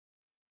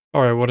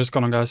Alright, what is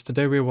going on, guys?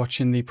 Today we're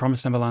watching The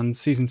Promised Neverland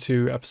Season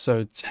 2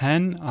 Episode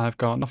 10. I've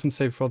got nothing to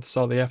say before the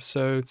start of the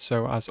episode,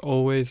 so as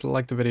always,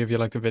 like the video if you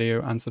like the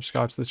video and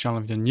subscribe to the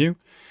channel if you're new.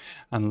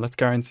 And let's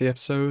go into the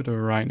episode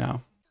right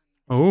now.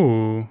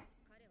 Oh.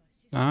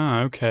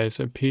 Okay,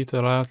 so Peter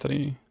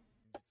Ratri.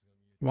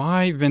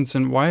 Why,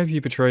 Vincent, why have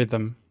you betrayed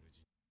them?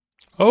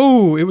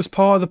 Oh, it was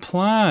part of the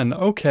plan.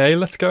 Okay,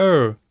 let's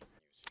go.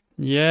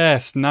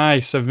 Yes,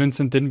 nice. So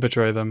Vincent didn't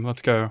betray them.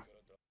 Let's go.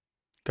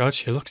 God,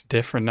 she looks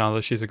different now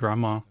that she's a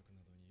grandma.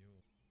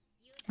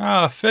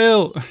 Ah,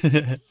 Phil!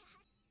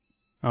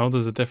 Oh,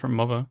 there's a different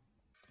mother.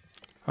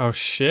 Oh,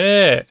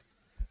 shit!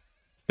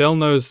 Phil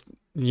knows...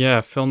 Yeah,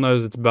 Phil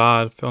knows it's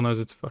bad. Phil knows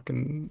it's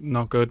fucking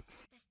not good.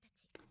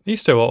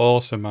 These two are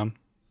awesome, man.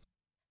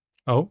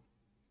 Oh.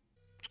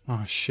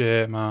 Oh,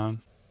 shit,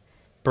 man.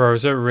 Bro,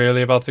 is it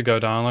really about to go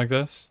down like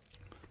this?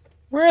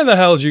 Where the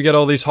hell did you get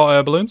all these hot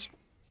air balloons?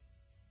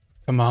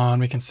 Come on,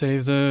 we can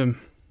save them.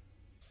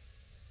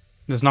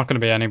 There's not going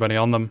to be anybody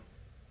on them.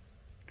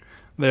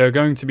 They are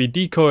going to be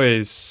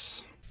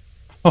decoys.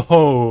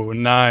 Oh,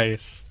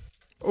 nice.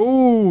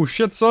 Oh,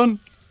 shit, son.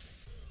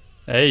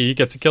 Hey, you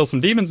get to kill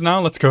some demons now.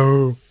 Let's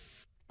go.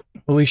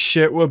 Holy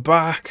shit, we're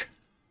back.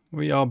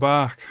 We are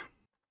back.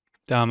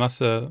 Damn,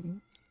 that's a...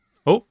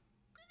 Oh.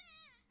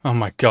 Oh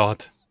my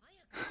god.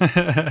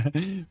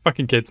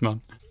 Fucking kids,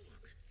 man.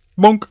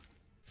 Bonk.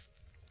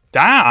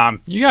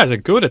 Damn, you guys are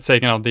good at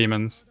taking out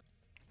demons.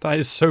 That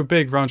is so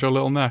big around your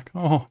little neck.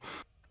 Oh.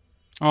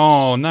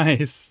 Oh,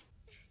 nice.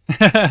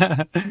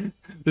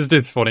 This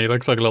dude's funny. He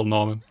looks like a little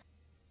Norman.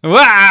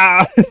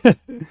 Wow!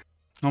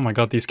 Oh my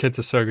god, these kids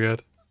are so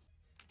good.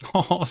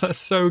 Oh, they're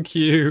so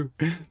cute.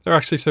 They're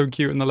actually so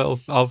cute in the little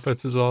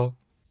outfits as well.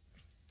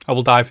 I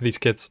will die for these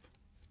kids.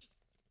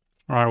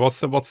 Alright, what's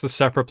the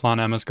separate plan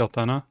Emma's got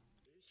then, huh?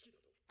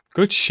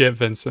 Good shit,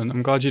 Vincent.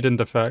 I'm glad you didn't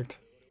defect.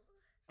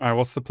 Alright,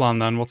 what's the plan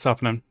then? What's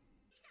happening?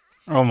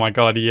 Oh my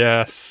god,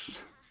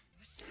 yes.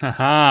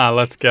 Haha,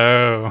 let's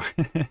go.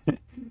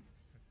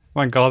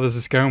 My god, this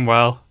is going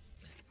well.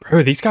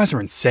 Bro, these guys are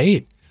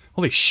insane.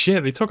 Holy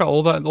shit, they took out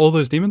all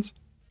those demons?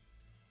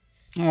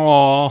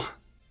 Oh.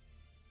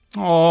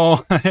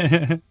 Oh.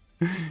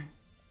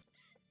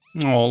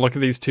 Oh, look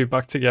at these two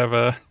back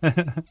together.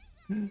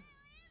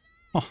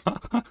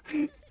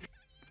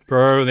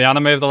 Bro, the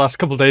anime of the last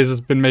couple of days has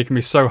been making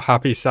me so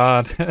happy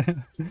sad.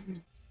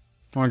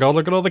 Oh my god,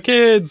 look at all the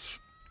kids.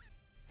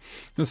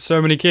 There's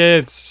so many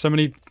kids. So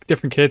many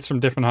different kids from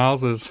different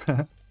houses.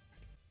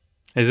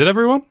 Is it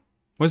everyone?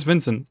 Where's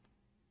Vincent?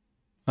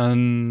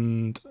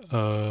 And,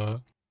 oh,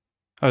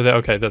 they're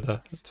okay, they're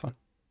there. That's fine.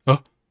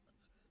 Oh.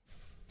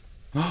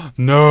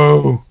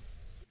 No!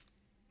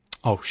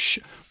 Oh,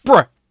 shit.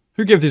 Bruh!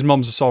 Who gave these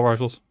mums assault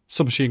rifles?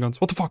 Submachine guns.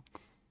 What the fuck?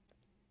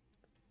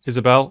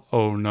 Isabel?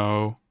 Oh,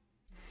 no.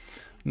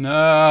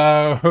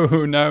 No!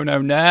 No,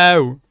 no,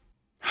 no!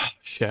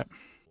 Shit.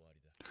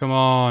 Come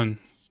on.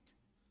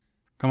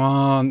 Come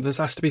on. This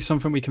has to be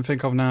something we can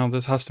think of now.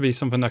 This has to be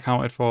something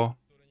accounted for.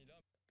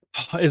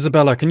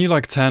 Isabella, can you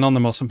like turn on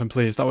them or something,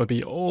 please? That would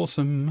be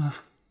awesome.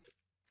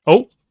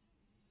 Oh!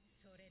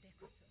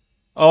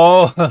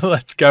 Oh,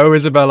 let's go,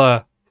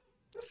 Isabella.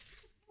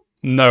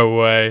 No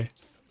way.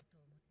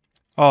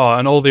 Oh,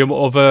 and all the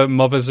other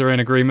mothers are in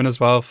agreement as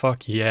well.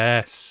 Fuck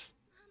yes.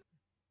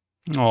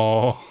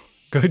 Oh,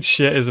 good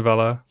shit,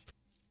 Isabella.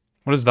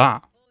 What is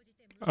that?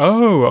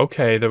 Oh,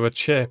 okay, there were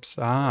chips.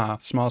 Ah,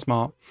 smart,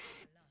 smart.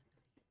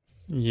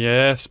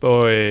 Yes,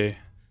 boy.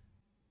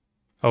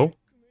 Oh.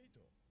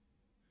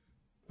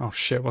 Oh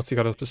shit, what's he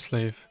got up his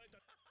sleeve?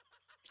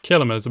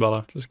 Kill him,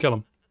 Isabella. Just kill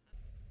him.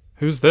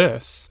 Who's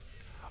this?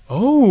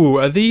 Oh,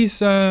 are these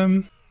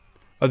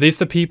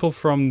the people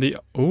from the...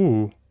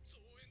 Oh.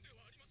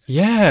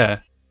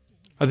 Yeah.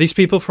 Are these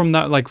people from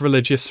that, like,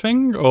 religious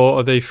thing? Or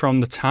are they from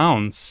the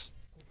towns?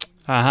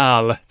 Aha,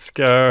 let's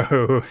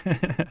go.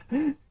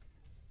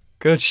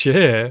 Good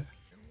shit.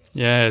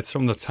 Yeah, it's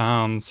from the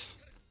towns.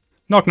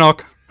 Knock,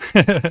 knock.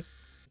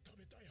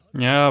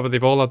 Yeah, but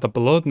they've all had the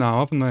blood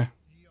now, haven't they?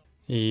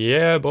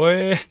 Yeah,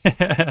 boy.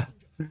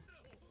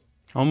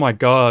 Oh my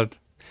god.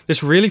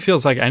 This really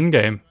feels like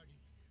Endgame.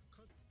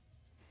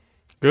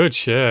 Good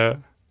shit.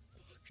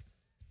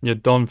 You're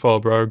done for,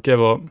 bro.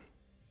 Give up.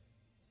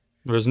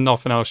 There is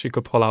nothing else you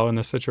could pull out in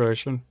this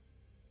situation.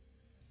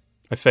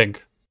 I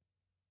think.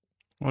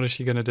 What is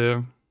she gonna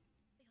do?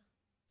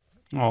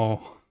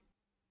 Oh.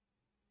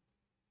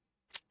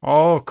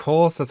 Oh, of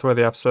course that's where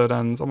the episode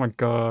ends. Oh my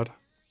god.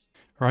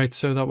 Right,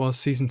 so that was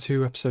Season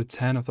 2, Episode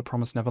 10 of The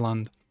Promised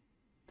Neverland.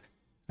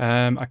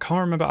 I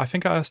can't remember. I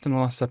think I asked in the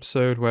last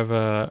episode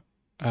whether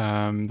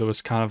there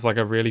was kind of like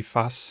a really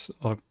fast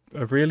or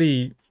a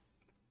really...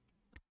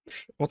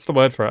 What's the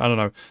word for it? I don't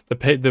know.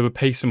 The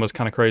pacing was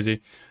kind of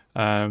crazy.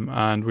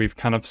 And we've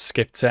kind of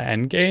skipped to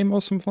Endgame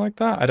or something like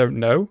that. I don't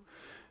know.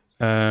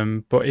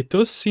 But it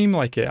does seem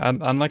like it.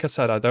 And like I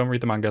said, I don't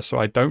read the manga, so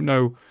I don't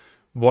know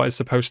what is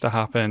supposed to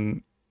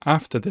happen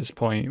after this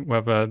point,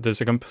 whether there's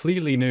a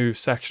completely new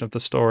section of the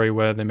story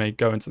where they may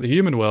go into the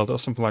human world or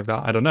something like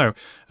that, I don't know,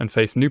 and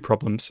face new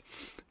problems.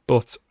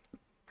 But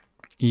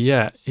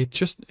yeah, it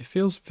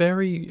feels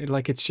very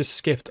like it's just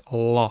skipped a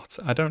lot.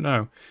 I don't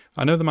know.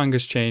 I know the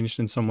manga's changed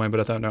in some way, but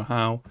I don't know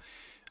how.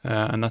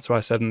 And that's why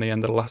I said in the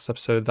end of the last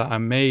episode that I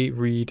may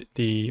read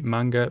the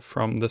manga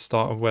from the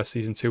start of where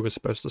season 2 was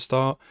supposed to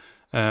start.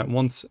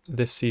 Once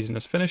this season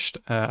is finished,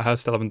 I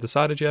still haven't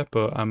decided yet,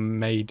 but I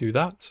may do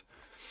that.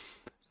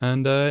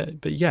 And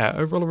but yeah,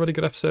 overall a really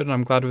good episode, and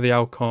I'm glad with the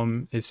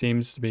outcome. It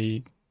seems to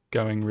be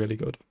going really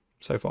good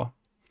so far.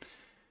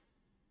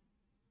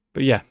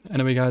 But yeah,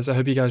 anyway guys, I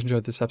hope you guys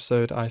enjoyed this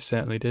episode. I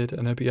certainly did,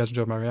 and I hope you guys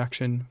enjoyed my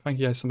reaction. Thank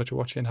you guys so much for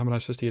watching. Have a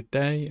nice rest of your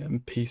day,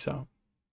 and peace out.